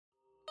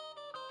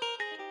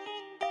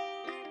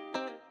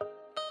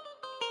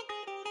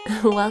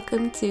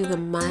Welcome to the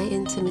My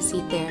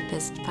Intimacy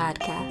Therapist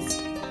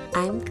podcast.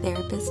 I'm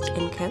therapist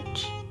and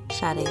coach,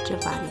 Sade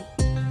Giovanni.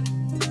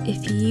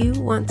 If you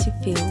want to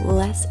feel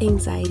less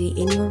anxiety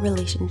in your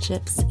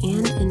relationships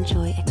and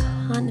enjoy a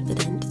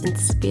confident and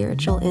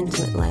spiritual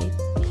intimate life,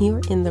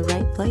 you're in the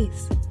right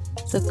place.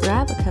 So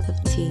grab a cup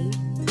of tea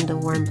and a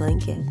warm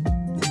blanket,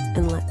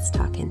 and let's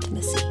talk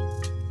intimacy.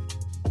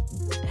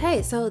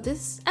 Hey, so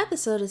this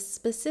episode is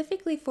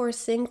specifically for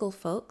single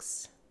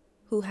folks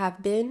who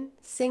have been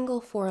single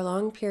for a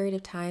long period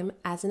of time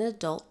as an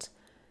adult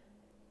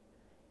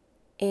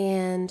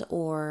and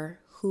or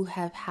who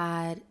have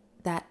had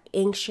that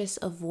anxious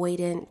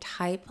avoidant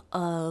type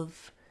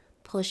of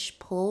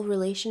push-pull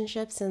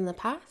relationships in the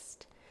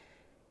past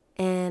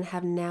and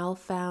have now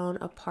found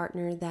a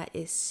partner that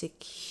is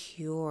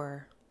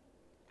secure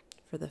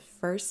for the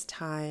first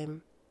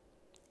time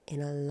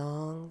in a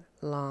long,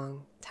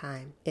 long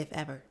time, if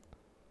ever.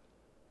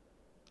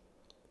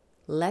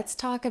 Let's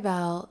talk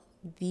about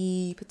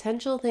the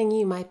potential thing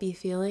you might be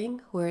feeling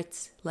where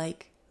it's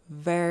like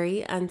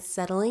very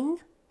unsettling.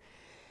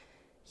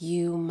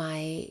 You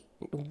might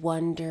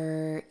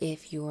wonder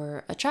if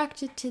you're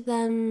attracted to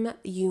them.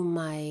 You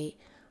might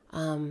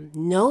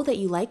know that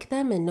you like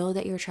them and know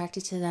that you're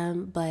attracted to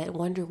them, but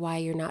wonder why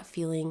you're not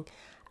feeling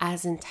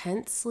as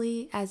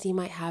intensely as you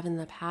might have in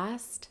the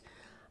past.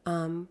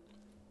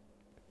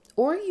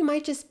 Or you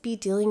might just be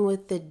dealing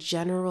with the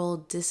general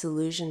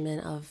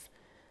disillusionment of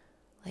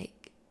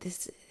like,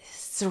 this is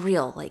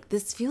surreal. Like,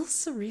 this feels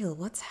surreal.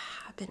 What's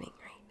happening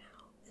right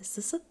now? Is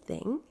this a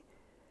thing?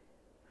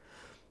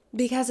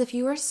 Because if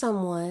you are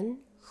someone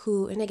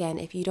who, and again,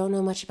 if you don't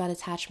know much about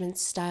attachment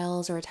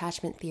styles or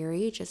attachment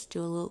theory, just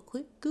do a little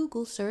quick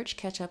Google search,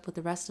 catch up with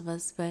the rest of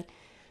us. But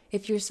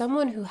if you're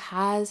someone who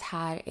has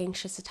had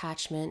anxious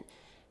attachment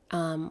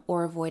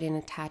or avoidant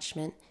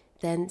attachment,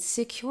 then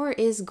secure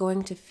is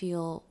going to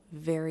feel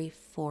very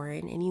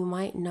foreign, and you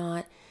might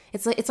not,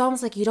 it's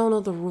almost like you don't know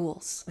the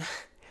rules.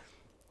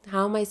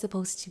 How am I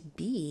supposed to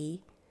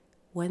be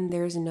when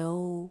there's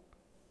no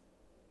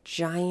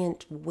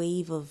giant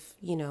wave of,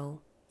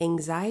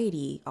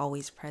 anxiety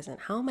always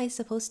present? How am I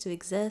supposed to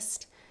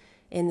exist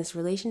in this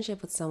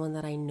relationship with someone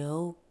that I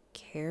know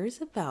cares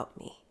about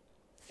me?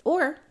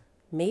 Or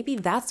maybe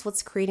that's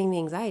what's creating the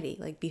anxiety.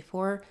 Like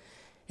before,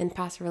 in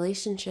past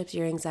relationships,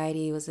 your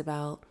anxiety was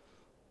about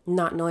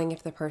not knowing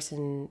if the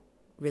person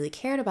really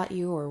cared about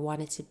you or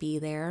wanted to be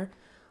there,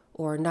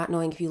 or not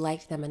knowing if you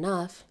liked them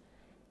enough.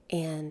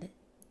 And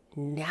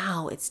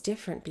now it's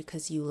different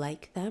because you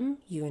like them,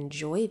 you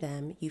enjoy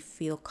them, you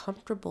feel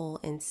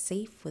comfortable and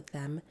safe with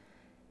them,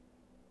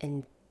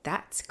 and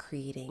that's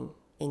creating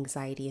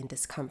anxiety and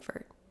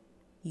discomfort.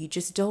 You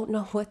just don't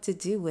know what to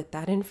do with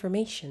that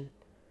information.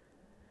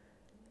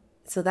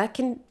 So that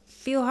can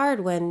feel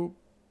hard when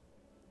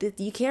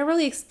you can't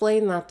really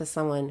explain that to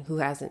someone who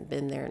hasn't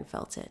been there and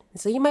felt it.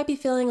 So you might be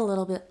feeling a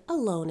little bit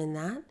alone in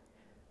that,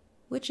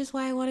 which is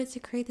why I wanted to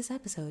create this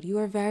episode. You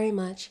are very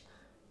much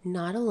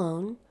not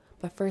alone.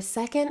 But for a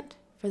second,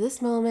 for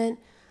this moment,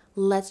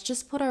 let's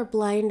just put our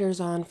blinders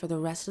on for the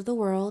rest of the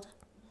world,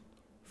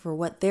 for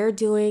what they're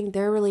doing,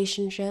 their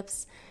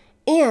relationships,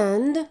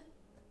 and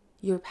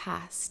your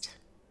past.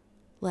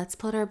 Let's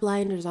put our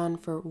blinders on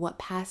for what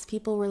past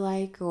people were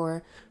like,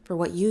 or for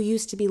what you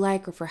used to be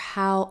like, or for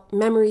how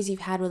memories you've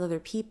had with other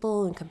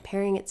people and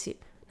comparing it to.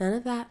 None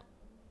of that.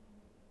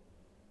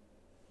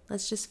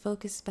 Let's just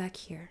focus back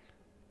here.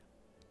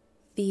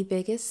 The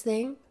biggest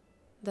thing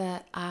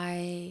that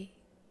I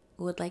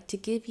would like to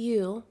give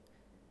you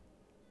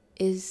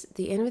is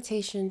the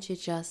invitation to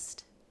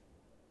just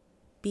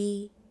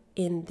be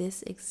in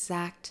this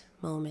exact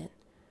moment.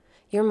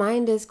 Your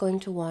mind is going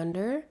to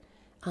wander.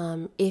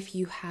 If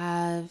you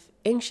have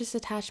anxious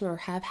attachment or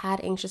have had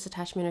anxious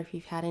attachment, or if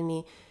you've had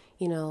any,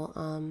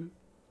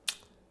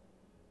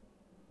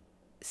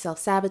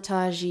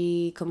 self-sabotage,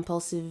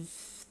 compulsive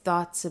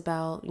thoughts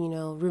about,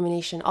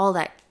 rumination, all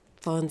that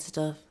fun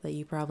stuff that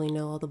you probably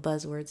know all the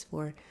buzzwords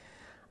for.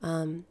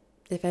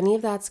 If any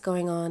of that's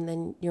going on,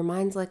 then your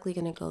mind's likely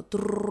going to go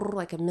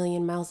like a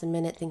million miles a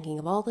minute thinking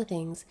of all the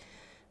things.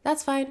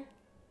 That's fine.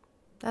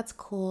 That's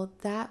cool.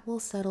 That will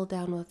settle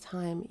down with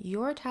time.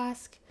 Your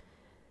task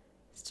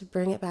is to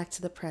bring it back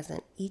to the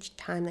present each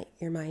time that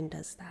your mind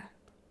does that.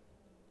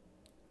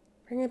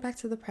 Bring it back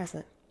to the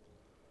present.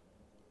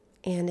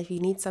 And if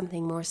you need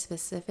something more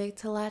specific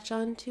to latch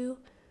on to,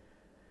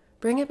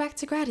 bring it back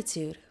to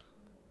gratitude.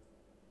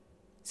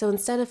 So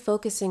instead of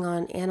focusing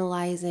on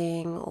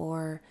analyzing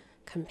or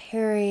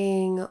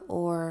comparing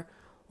or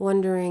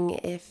wondering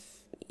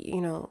if,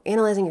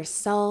 analyzing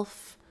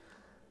yourself,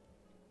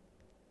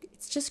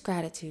 it's just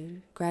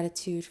gratitude.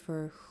 Gratitude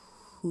for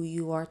who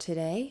you are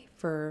today,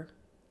 for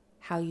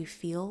how you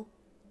feel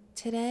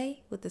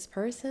today with this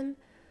person.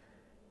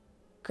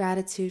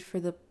 Gratitude for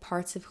the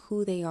parts of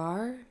who they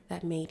are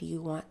that made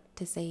you want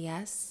to say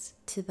yes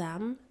to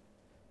them.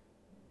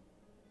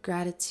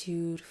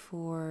 Gratitude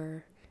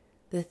for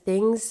the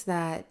things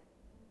that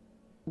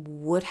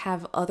would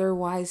have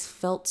otherwise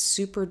felt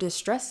super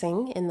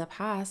distressing in the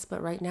past,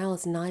 but right now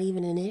it's not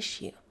even an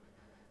issue.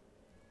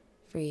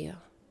 for you.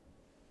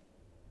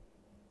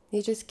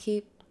 You just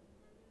keep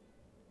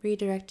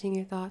redirecting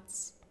your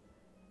thoughts,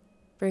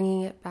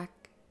 bringing it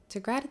back to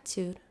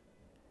gratitude,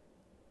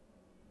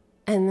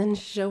 and then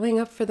showing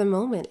up for the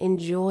moment,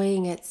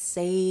 enjoying it,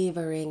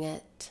 savoring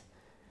it.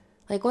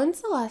 Like,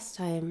 when's the last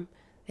time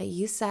that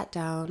you sat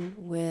down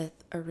with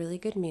a really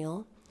good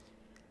meal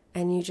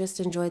and you just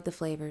enjoyed the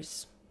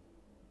flavors?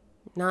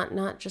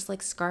 Not just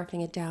like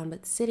scarfing it down,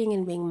 but sitting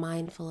and being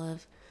mindful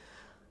of,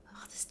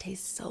 oh, this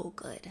tastes so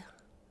good.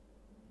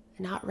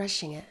 And not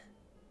rushing it,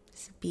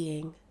 just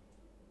being.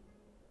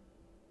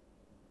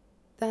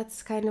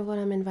 That's kind of what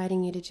I'm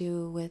inviting you to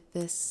do with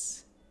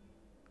this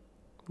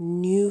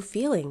new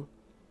feeling,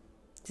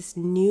 this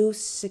new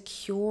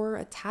secure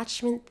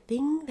attachment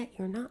thing that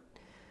you're not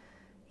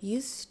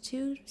used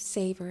to.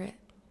 Savor it.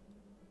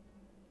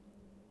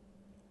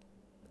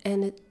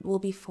 And it will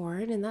be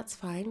foreign, and that's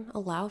fine.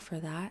 Allow for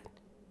that,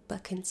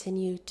 but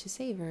continue to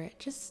savor it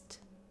just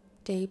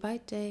day by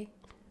day,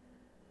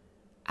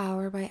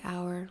 hour by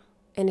hour.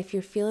 And if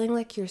you're feeling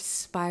like you're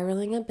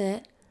spiraling a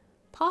bit,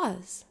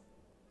 pause.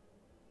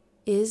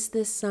 Is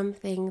this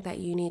something that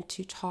you need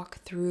to talk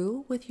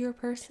through with your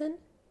person?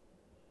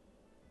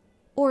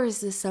 Or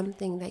is this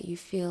something that you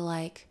feel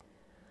like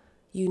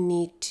you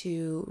need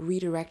to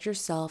redirect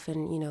yourself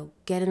and,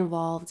 get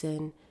involved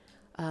in,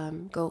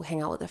 go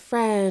hang out with a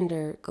friend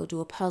or go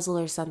do a puzzle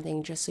or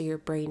something just so your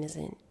brain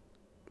isn't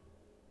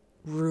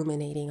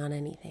ruminating on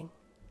anything?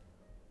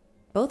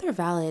 Both are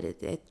valid.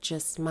 It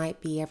just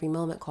might be every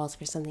moment calls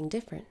for something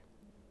different.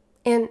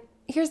 And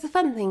here's the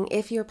fun thing.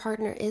 If your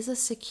partner is a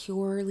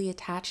securely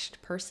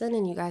attached person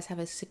and you guys have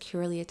a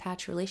securely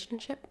attached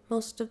relationship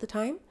most of the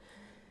time,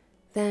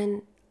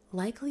 then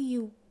likely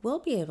you will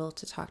be able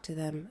to talk to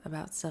them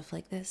about stuff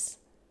like this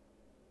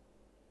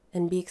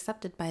and be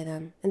accepted by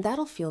them. And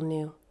that'll feel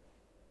new.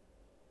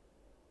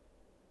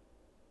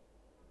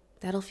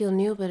 That'll feel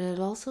new, but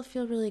it'll also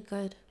feel really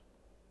good.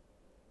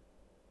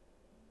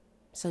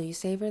 So you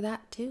savor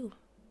that too.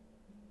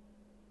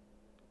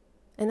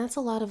 And that's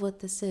a lot of what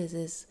this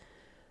is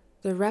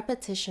the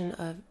repetition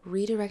of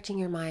redirecting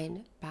your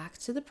mind back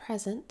to the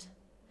present,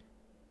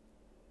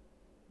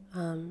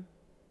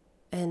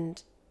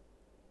 and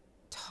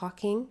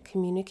talking,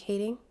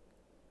 communicating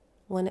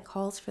when it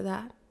calls for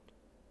that,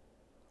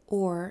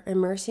 or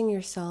immersing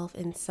yourself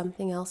in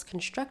something else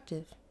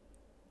constructive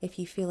if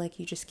you feel like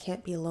you just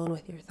can't be alone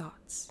with your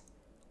thoughts,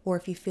 or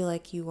if you feel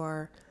like you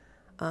are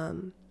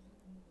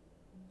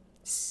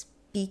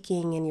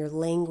speaking and your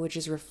language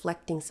is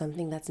reflecting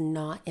something that's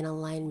not in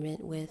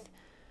alignment with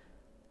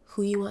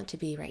who you want to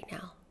be right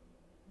now.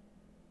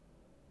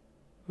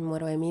 And what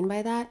do I mean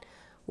by that?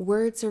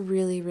 Words are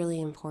really, really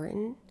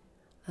important.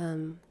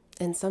 And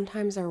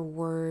sometimes our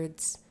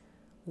words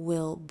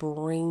will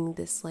bring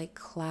this like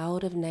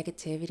cloud of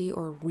negativity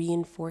or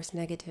reinforce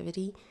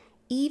negativity,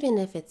 even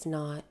if it's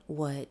not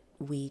what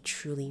we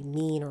truly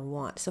mean or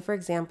want. So for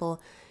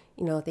example,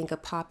 I think a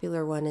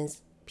popular one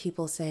is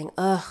people saying,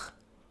 ugh,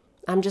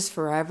 I'm just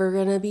forever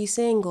gonna be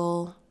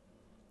single,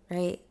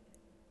 right?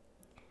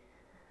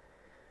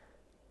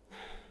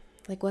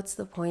 Like, what's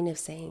the point of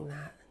saying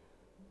that?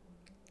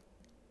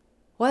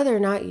 Whether or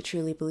not you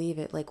truly believe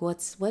it, like,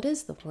 what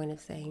is the point of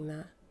saying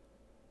that?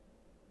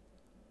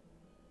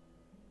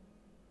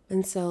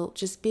 And so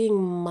just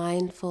being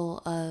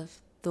mindful of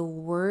the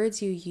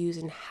words you use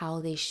and how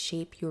they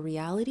shape your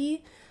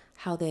reality,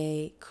 how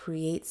they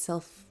create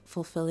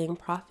self-fulfilling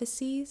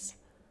prophecies,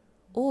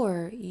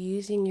 or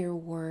using your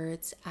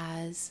words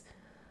as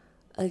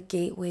a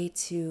gateway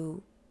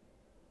to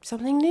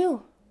something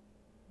new.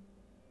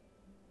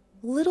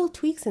 Little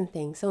tweaks and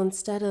things. So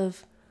instead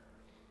of,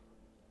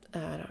 I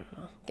don't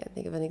know, can't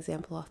think of an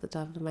example off the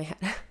top of my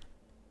head.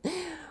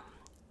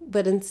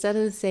 But instead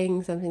of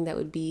saying something that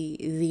would be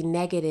the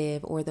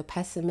negative or the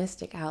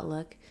pessimistic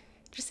outlook,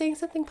 just saying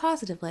something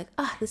positive like,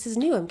 this is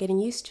new, I'm getting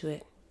used to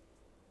it.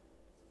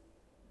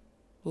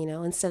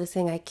 Instead of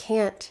saying I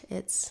can't,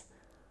 it's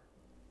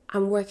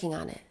I'm working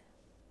on it.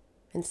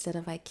 Instead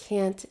of I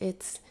can't,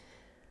 it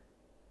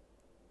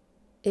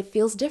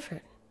feels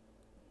different.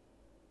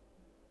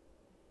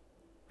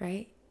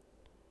 Right?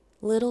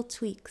 Little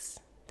tweaks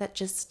that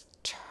just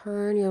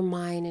turn your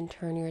mind and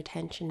turn your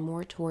attention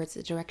more towards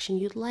the direction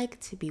you'd like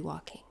to be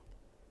walking.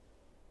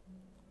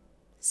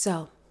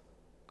 So,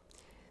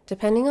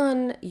 depending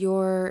on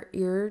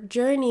your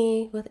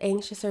journey with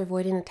anxious or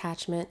avoidant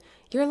attachment,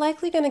 you're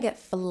likely going to get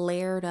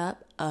flared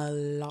up a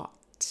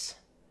lot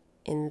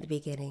in the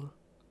beginning.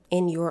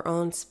 In your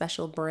own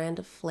special brand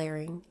of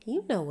flaring.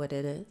 You know what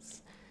it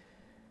is.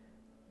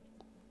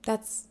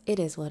 It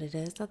is what it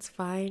is. That's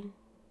fine.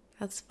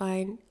 That's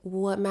fine.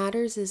 What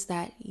matters is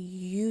that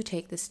you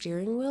take the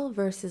steering wheel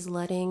versus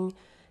letting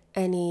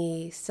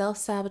any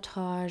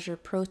self-sabotage or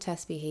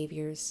protest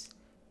behaviors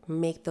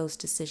make those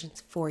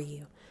decisions for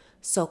you.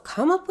 So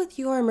come up with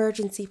your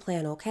emergency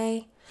plan,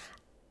 okay?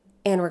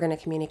 And we're going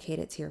to communicate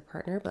it to your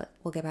partner, but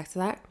we'll get back to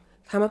that.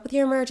 Come up with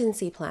your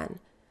emergency plan.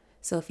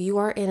 So if you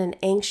are in an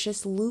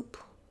anxious loop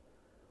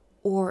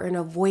or an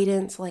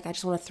avoidance, like I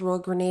just want to throw a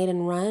grenade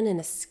and run and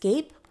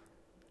escape,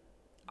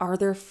 Are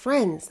there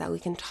friends that we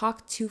can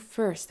talk to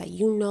first that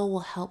you know will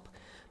help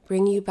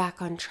bring you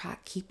back on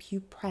track, keep you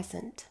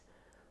present?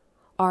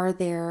 Are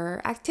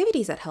there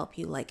activities that help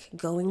you, like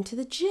going to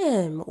the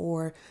gym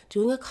or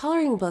doing a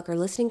coloring book or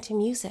listening to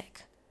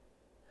music?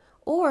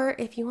 Or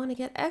if you want to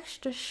get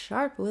extra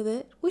sharp with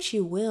it, which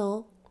you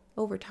will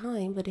over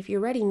time, but if you're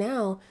ready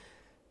now,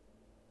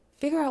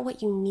 figure out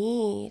what you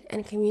need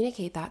and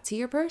communicate that to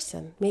your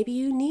person. Maybe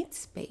you need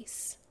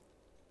space.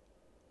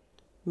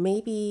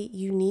 Maybe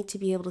you need to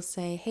be able to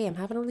say, hey, I'm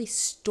having a really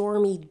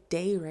stormy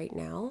day right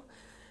now.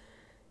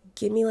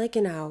 Give me like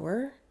an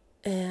hour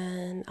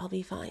and I'll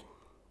be fine.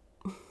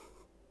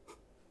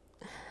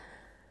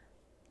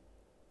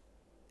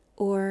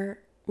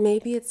 Or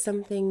maybe it's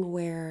something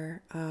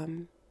where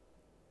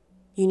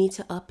you need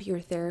to up your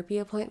therapy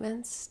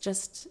appointments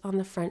just on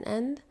the front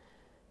end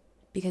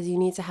because you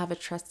need to have a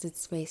trusted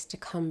space to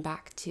come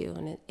back to,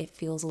 and it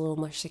feels a little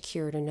more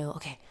secure to know,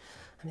 okay,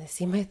 I'm going to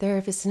see my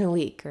therapist in a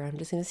week, or I'm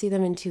just going to see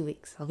them in 2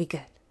 weeks. I'll be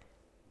good.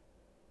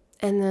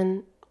 And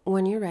then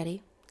when you're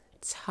ready,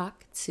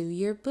 talk to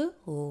your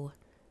boo.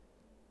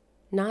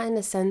 Not in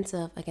the sense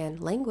of, again,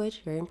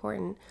 language, very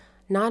important.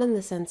 Not in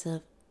the sense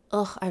of,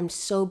 oh, I'm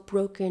so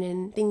broken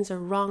and things are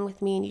wrong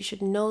with me and you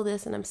should know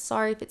this and I'm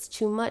sorry if it's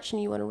too much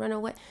and you want to run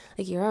away.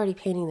 Like, you're already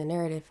painting the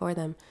narrative for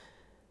them.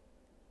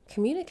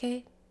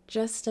 Communicate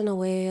just in a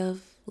way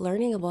of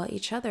learning about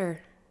each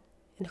other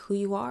and who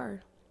you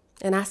are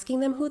and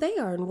asking them who they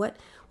are and what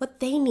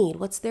they need.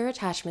 What's their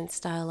attachment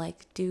style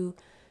like? Do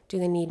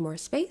they need more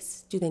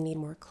space? Do they need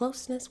more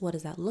closeness? What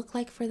does that look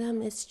like for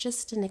them? It's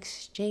just an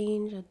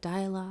exchange, a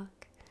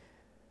dialogue,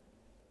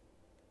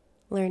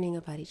 learning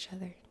about each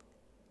other.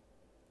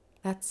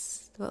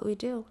 That's what we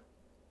do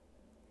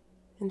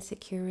in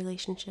secure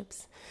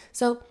relationships.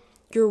 So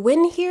your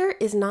win here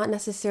is not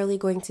necessarily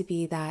going to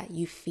be that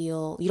you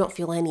don't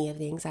feel any of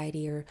the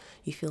anxiety or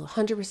you feel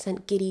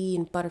 100% giddy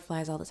and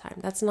butterflies all the time.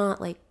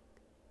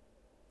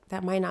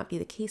 That might not be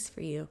the case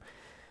for you.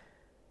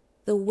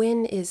 The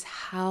win is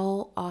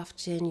how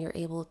often you're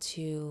able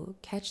to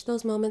catch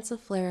those moments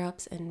of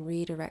flare-ups and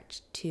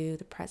redirect to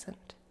the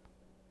present.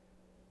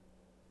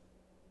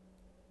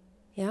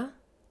 Yeah?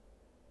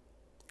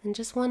 And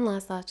just one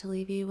last thought to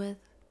leave you with.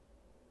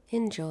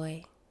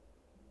 Enjoy.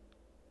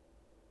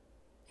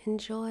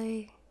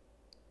 Enjoy.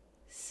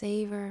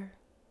 Savor.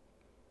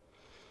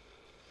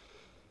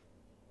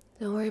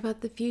 Don't worry about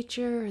the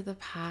future or the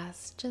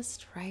past.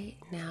 Just right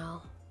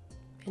now.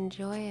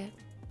 Enjoy it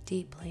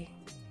deeply.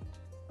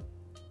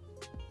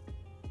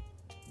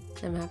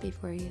 I'm happy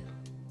for you.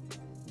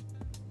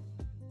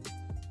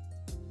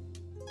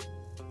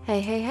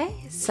 Hey.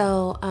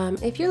 So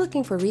if you're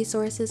looking for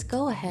resources,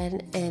 go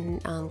ahead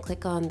and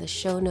click on the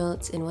show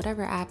notes in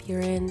whatever app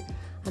you're in.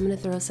 I'm going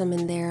to throw some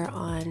in there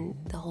on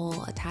the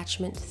whole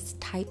attachment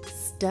type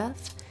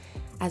stuff,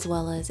 as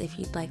well as if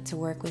you'd like to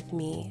work with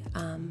me.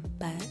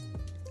 But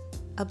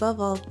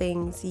above all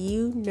things,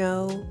 you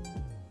know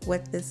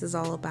what this is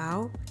all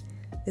about,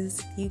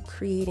 is you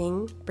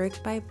creating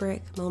brick by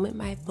brick, moment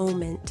by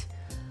moment,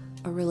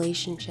 a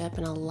relationship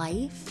and a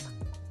life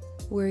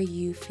where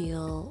you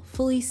feel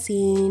fully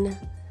seen,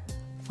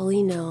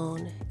 fully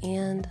known,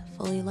 and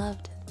fully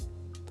loved.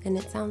 And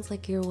it sounds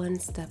like you're one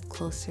step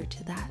closer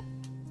to that.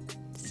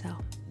 So,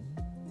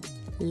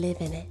 live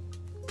in it,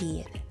 be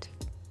in it.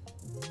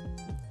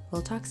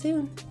 We'll talk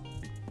soon.